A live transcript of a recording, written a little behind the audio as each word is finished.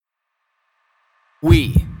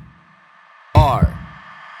We are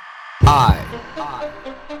I.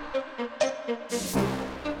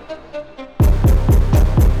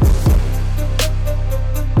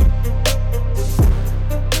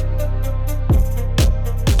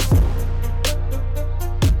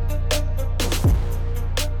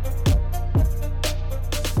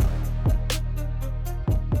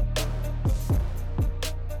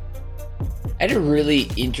 I had a really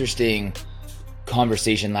interesting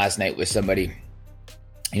conversation last night with somebody.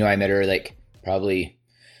 I met her like probably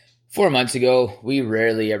 4 months ago. We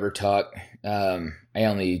rarely ever talk. I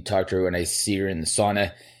only talk to her when I see her in the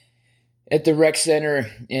sauna at the rec center,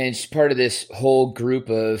 and she's part of this whole group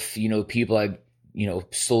of, people I've,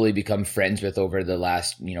 slowly become friends with over the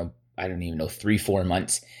last, I don't even know, 3-4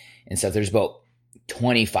 months and stuff. There's about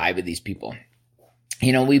 25 of these people.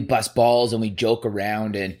 We bust balls and we joke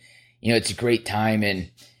around, and, it's a great time, and,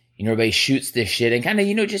 everybody shoots this shit and kind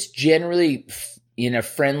of, just generally in a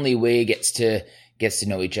friendly way gets to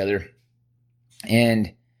know each other.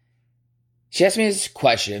 And she asked me this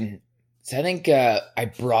question. So I think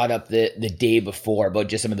I brought up the day before about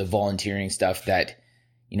just some of the volunteering stuff that,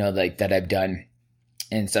 that I've done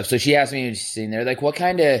and stuff. So she asked me, she's sitting there, like, what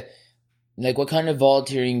kind of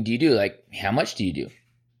volunteering do you do? Like, how much do you do?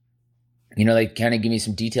 Kind of give me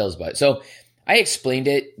some details about it. So I explained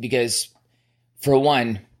it because, for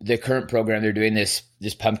one, the current program they're doing, this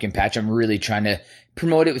pumpkin patch, I'm really trying to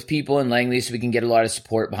promote it with people in Langley so we can get a lot of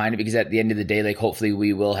support behind it, because at the end of the day, hopefully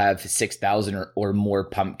we will have 6,000 or more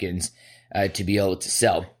pumpkins to be able to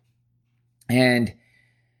sell. And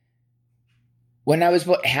when I was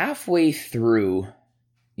about halfway through,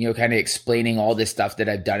 kind of explaining all this stuff that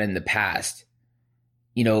I've done in the past,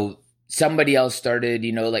 somebody else started,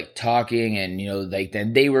 talking, and,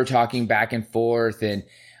 then they were talking back and forth, and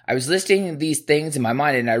I was listing these things in my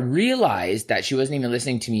mind, and I realized that she wasn't even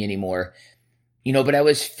listening to me anymore, but I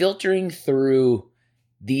was filtering through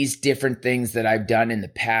these different things that I've done in the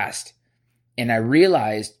past. And I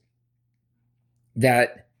realized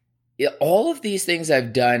that all of these things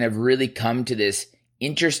I've done have really come to this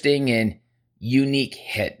interesting and unique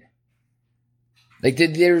hit.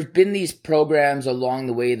 There's been these programs along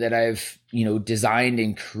the way that I've, designed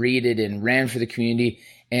and created and ran for the community,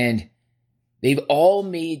 and they've all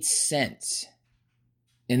made sense.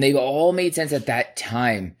 And they've all made sense at that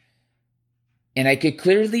time. And I could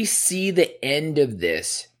clearly see the end of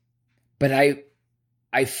this, but I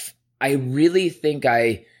really think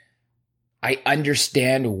I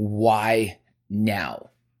understand why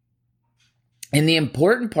now. And the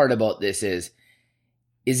important part about this is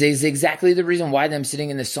exactly the reason why I'm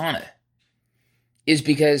sitting in the sauna, is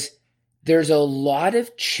because there's a lot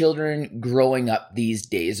of children growing up these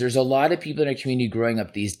days. There's a lot of people in our community growing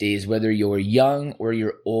up these days, whether you're young or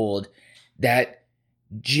you're old, that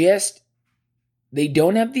they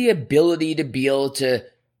don't have the ability to be able to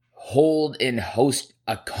hold and host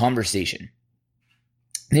a conversation.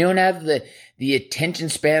 They don't have the attention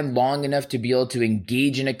span long enough to be able to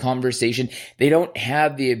engage in a conversation. They don't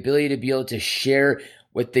have the ability to be able to share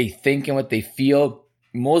what they think and what they feel.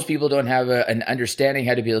 Most people don't have an understanding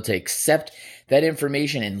how to be able to accept that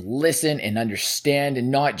information and listen and understand,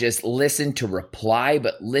 and not just listen to reply,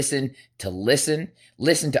 but listen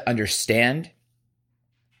to understand.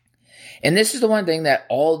 And this is the one thing that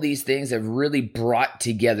all these things have really brought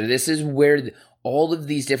together. This is where all of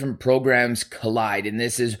these different programs collide. And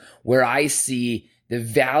this is where I see the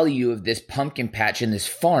value of this pumpkin patch and this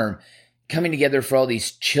farm coming together for all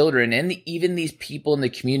these children and even these people in the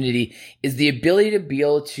community, is the ability to be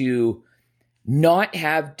able to not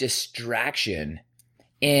have distraction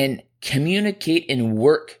and communicate and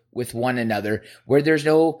work with one another, where there's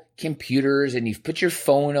no computers and you've put your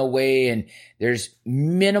phone away and there's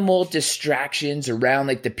minimal distractions around,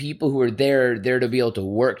 the people who are there to be able to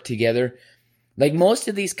work together. Most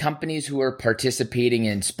of these companies who are participating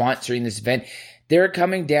and sponsoring this event, they're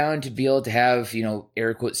coming down to be able to have,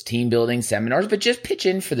 air quotes, team building seminars, but just pitch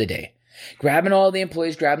in for the day, grabbing all the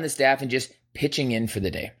employees, grabbing the staff, and just pitching in for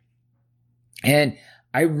the day. And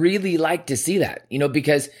I really like to see that,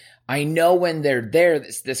 because I know when they're there,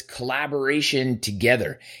 it's this collaboration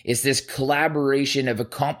together. It's this collaboration of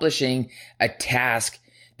accomplishing a task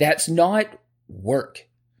that's not work.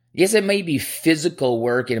 Yes, it may be physical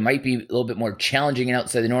work and it might be a little bit more challenging and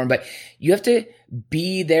outside the norm, but you have to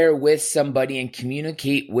be there with somebody and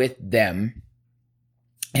communicate with them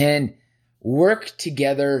and work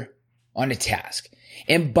together on a task.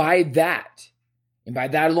 And by that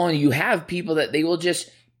alone, you have people that they will just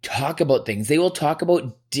talk about things. They will talk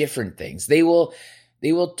about different things. They will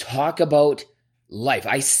talk about life.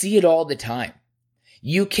 I see it all the time.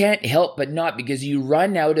 You can't help but not, because you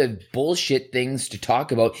run out of bullshit things to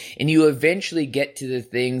talk about, and you eventually get to the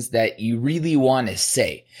things that you really want to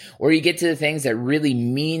say, or you get to the things that really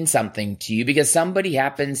mean something to you because somebody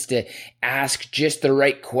happens to ask just the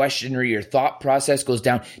right question, or your thought process goes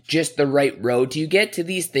down just the right road. You get to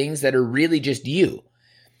these things that are really just you.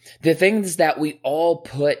 The things that we all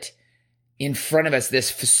put in front of us, this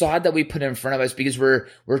facade that we put in front of us because we're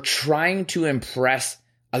trying to impress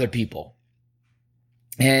other people.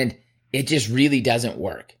 And it just really doesn't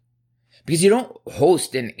work, because you don't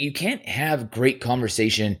host and you can't have great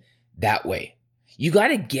conversation that way. You got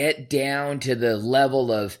to get down to the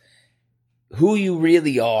level of who you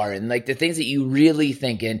really are, and like the things that you really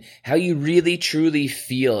think and how you really truly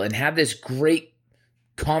feel, and have this great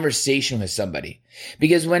conversation with somebody.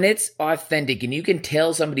 Because when it's authentic and you can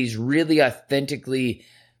tell somebody's really authentically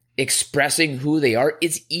expressing who they are,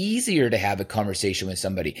 it's easier to have a conversation with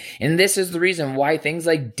somebody. And this is the reason why things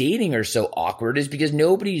like dating are so awkward, is because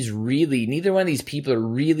neither one of these people are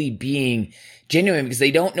really being genuine, because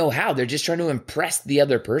they don't know how. They're just trying to impress the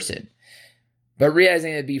other person. But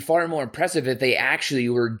realizing it'd be far more impressive if they actually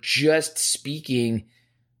were just speaking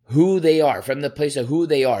who they are, from the place of who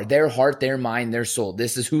they are, their heart, their mind, their soul.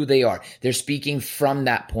 This is who they are. They're speaking from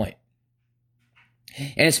that point.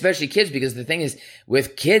 And especially kids, because the thing is,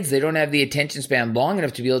 with kids, they don't have the attention span long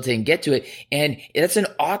enough to be able to get to it. And that's an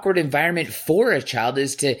awkward environment for a child,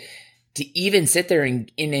 is to even sit there and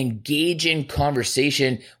engage in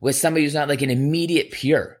conversation with somebody who's not like an immediate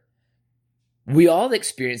peer. We all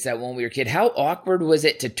experienced that when we were a kid. How awkward was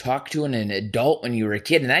it to talk to an adult when you were a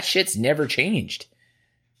kid? And that shit's never changed.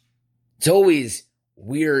 It's always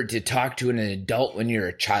weird to talk to an adult when you're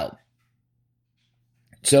a child.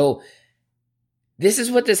 So this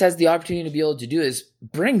is what this has the opportunity to be able to do, is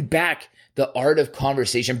bring back the art of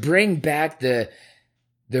conversation, bring back the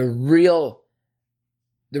real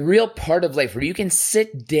part of life where you can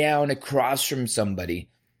sit down across from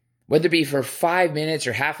somebody, whether it be for 5 minutes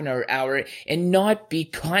or half an hour, and not be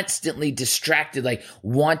constantly distracted, like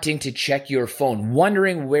wanting to check your phone,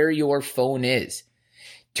 wondering where your phone is.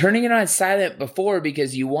 Turning it on silent before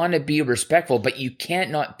because you want to be respectful, but you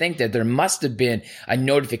can't not think that there must have been a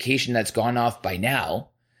notification that's gone off by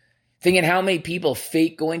now. Thinking how many people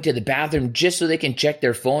fake going to the bathroom just so they can check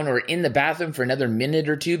their phone, or in the bathroom for another minute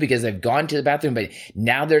or two because they've gone to the bathroom, but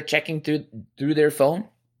now they're checking through their phone.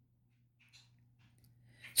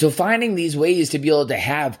 So finding these ways to be able to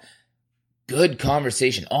have good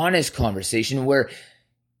conversation, honest conversation, where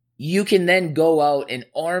you can then go out and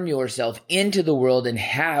arm yourself into the world and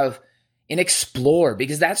have and explore,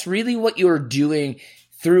 because that's really what you're doing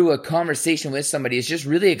through a conversation with somebody, is just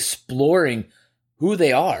really exploring who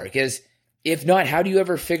they are. Because if not, how do you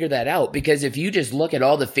ever figure that out? Because if you just look at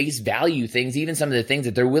all the face value things, even some of the things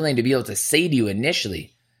that they're willing to be able to say to you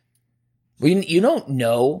initially, you don't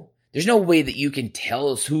know. There's no way that you can tell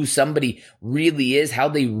us who somebody really is, how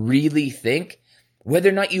they really think, whether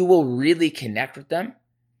or not you will really connect with them.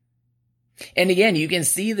 And again, you can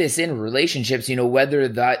see this in relationships, whether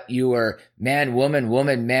that you are man, woman,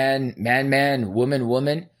 woman, man, man, man, woman,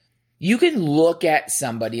 woman. You can look at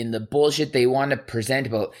somebody and the bullshit they want to present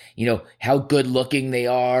about, how good looking they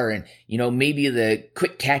are, and, maybe the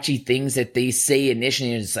quick catchy things that they say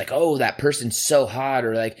initially. And it's like, oh, that person's so hot,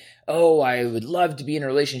 or like, oh, I would love to be in a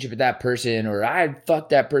relationship with that person, or I'd fuck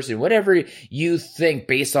that person, whatever you think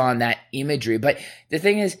based on that imagery. But the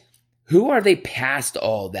thing is, who are they past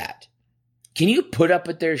all that? Can you put up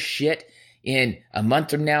with their shit in a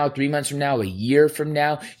month from now, 3 months from now, a year from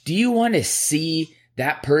now? Do you want to see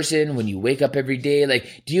that person when you wake up every day?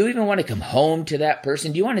 Like, do you even want to come home to that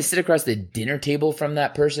person? Do you want to sit across the dinner table from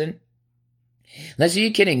that person? Unless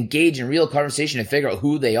you can engage in real conversation and figure out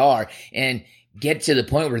who they are and get to the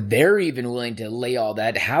point where they're even willing to lay all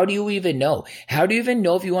that. How do you even know? How do you even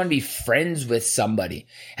know if you want to be friends with somebody?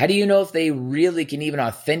 How do you know if they really can even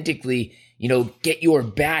authentically get your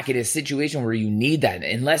back in a situation where you need that?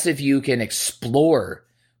 Unless if you can explore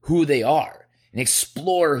who they are and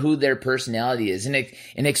explore who their personality is and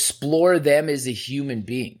explore them as a human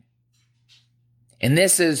being. And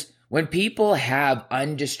this is when people have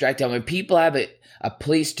undistracted, when people have a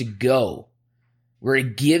place to go where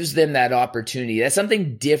it gives them that opportunity. That's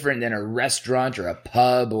something different than a restaurant or a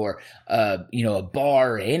pub or a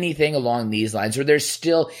bar or anything along these lines, where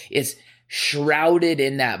it's shrouded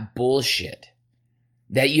in that bullshit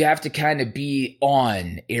that you have to kind of be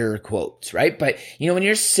on, air quotes, right? But, when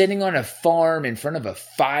you're sitting on a farm in front of a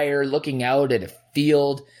fire, looking out at a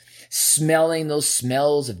field, smelling those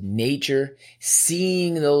smells of nature,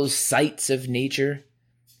 seeing those sights of nature,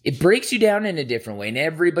 It breaks you down in a different way. And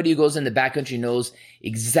everybody who goes in the backcountry knows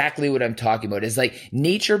exactly what I'm talking about. It's like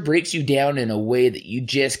nature breaks you down in a way that you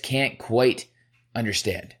just can't quite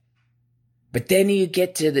understand. But then you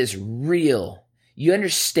get to this you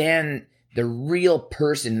understand the real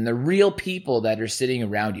person and the real people that are sitting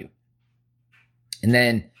around you. And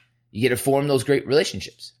then you get to form those great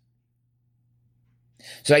relationships.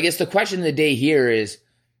 So I guess the question of the day here is,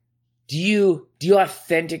 do you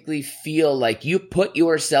authentically feel like you put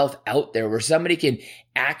yourself out there where somebody can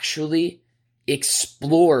actually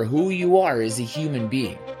explore who you are as a human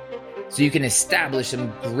being so you can establish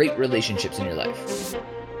some great relationships in your life?